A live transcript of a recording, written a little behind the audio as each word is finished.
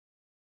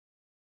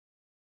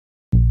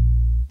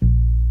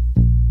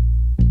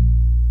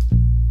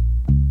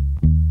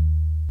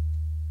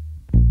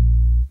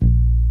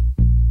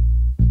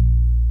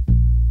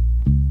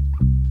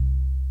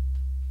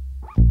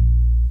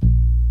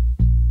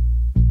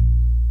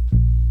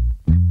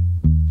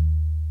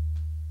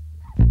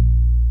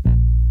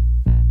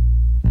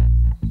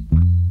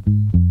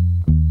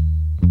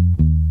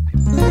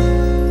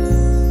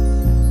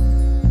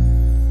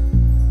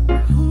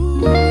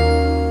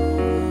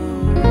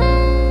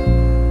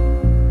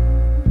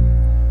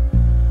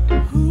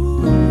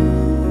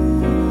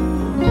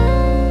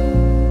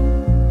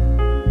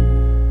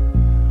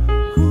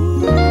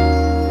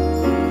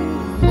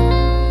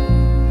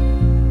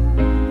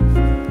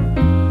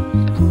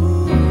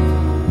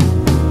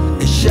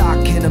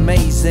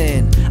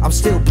amazing. I'm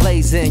still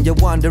blazing, you're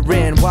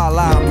wondering while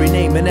I'm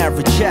renaming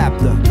every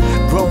chapter.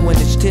 Growing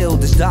is still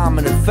this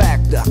dominant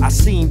factor. I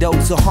seen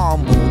those who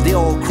humble, they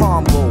all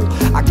crumble.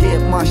 I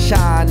get my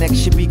shine, next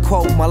should be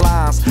quote my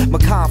lines. My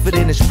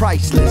confidence is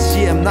priceless,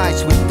 yeah I'm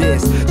nice with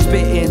this.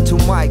 Spitting to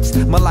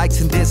mics, my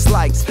likes and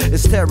dislikes.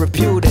 It's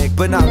therapeutic,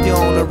 but not the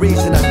only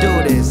reason I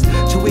do this.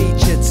 To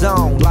each its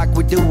own, like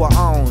we do our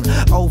own.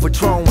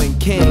 Overthrowing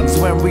kings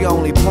when we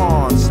only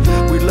pawns.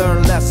 We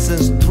learn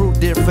lessons through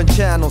different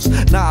channels.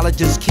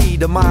 Knowledge is key,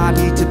 the mind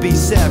need to be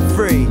set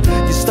free.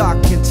 You're stuck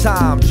in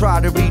time, try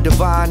to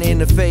redefine,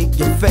 innovate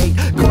your fate,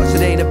 cause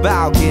it ain't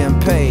about getting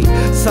paid.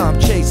 Some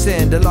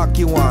chasing the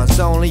lucky ones,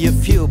 only a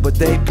few, but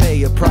they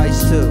pay a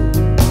price too.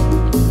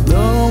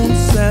 Don't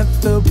set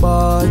the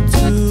bar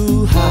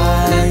too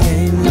high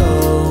and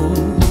low.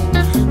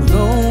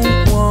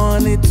 Don't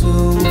want it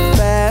too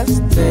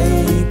fast,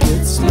 take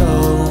it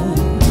slow.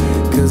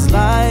 Cause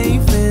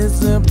life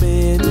is a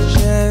bitch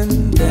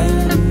and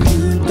then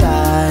you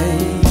die.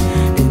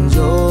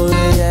 Enjoy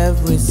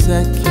every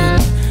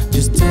second,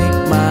 just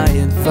take my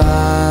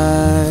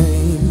advice.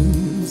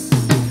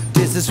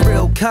 This is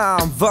real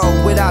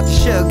convo without the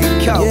sugar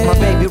coat. Yeah. My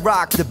baby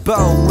rock the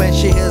boat when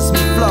she hears me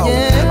flow.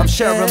 Yeah. I'm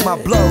sharing my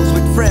blows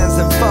with friends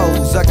and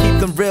foes. I keep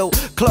them real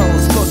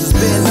close, cause it's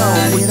been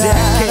on for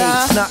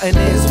decades. Nothing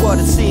is what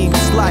it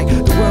seems like.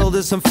 The world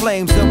is in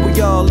flames and we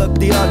all look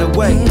the other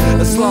way.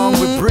 As long as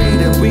we're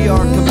breathing, we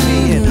are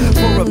competing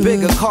for a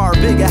bigger car,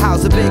 bigger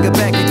house, a bigger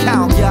bank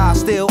account. Yeah, I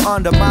still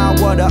undermine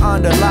what I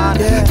underline.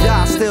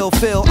 Yeah, I still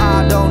feel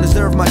I don't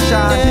deserve my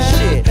shine. This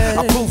shit,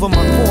 I prove on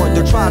my point,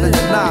 don't try to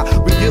deny.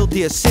 We're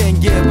guilty of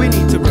sin, yeah, we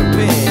need to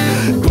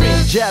repent.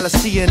 Greed,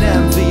 jealousy, and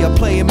envy are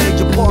playing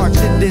major parts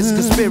in this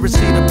conspiracy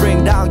to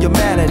bring down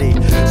humanity.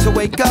 So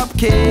wake up,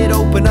 kid,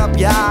 open up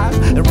your eyes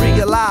and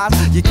realize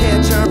you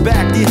can't turn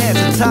back the hands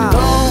of time.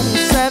 Don't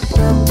set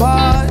the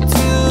bar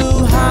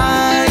too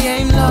high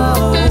and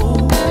low.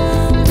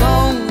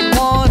 Don't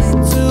want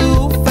it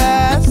too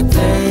fast,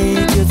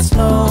 take it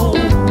slow.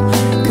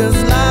 Cause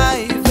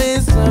life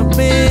is a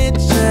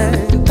bitch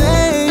and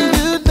then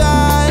you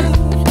die.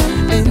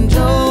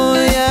 Enjoy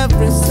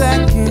every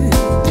second,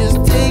 just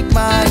take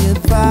my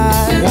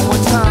advice. One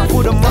more time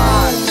for the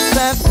mind.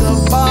 Set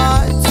the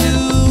bar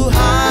too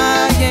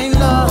high and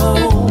low.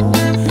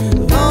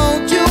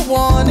 Don't you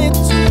want it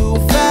too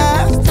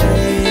fast,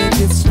 take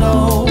it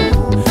slow.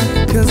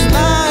 Cause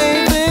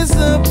life is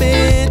a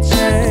bitch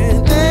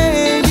and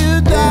then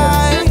you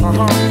die.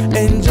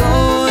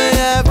 Enjoy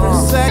every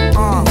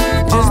second,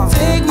 just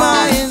take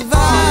my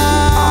advice.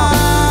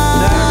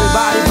 Now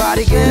everybody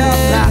body get up,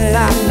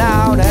 now.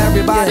 Now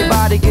everybody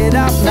body get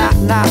up, now.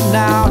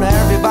 Now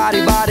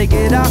everybody body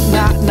get up,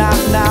 now.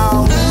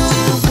 Now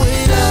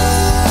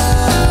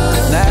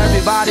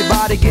everybody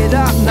body get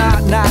up, now.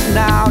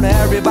 Now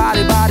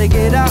everybody body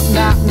get up,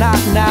 now.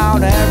 Now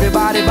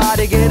everybody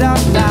body get up,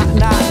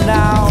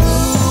 now.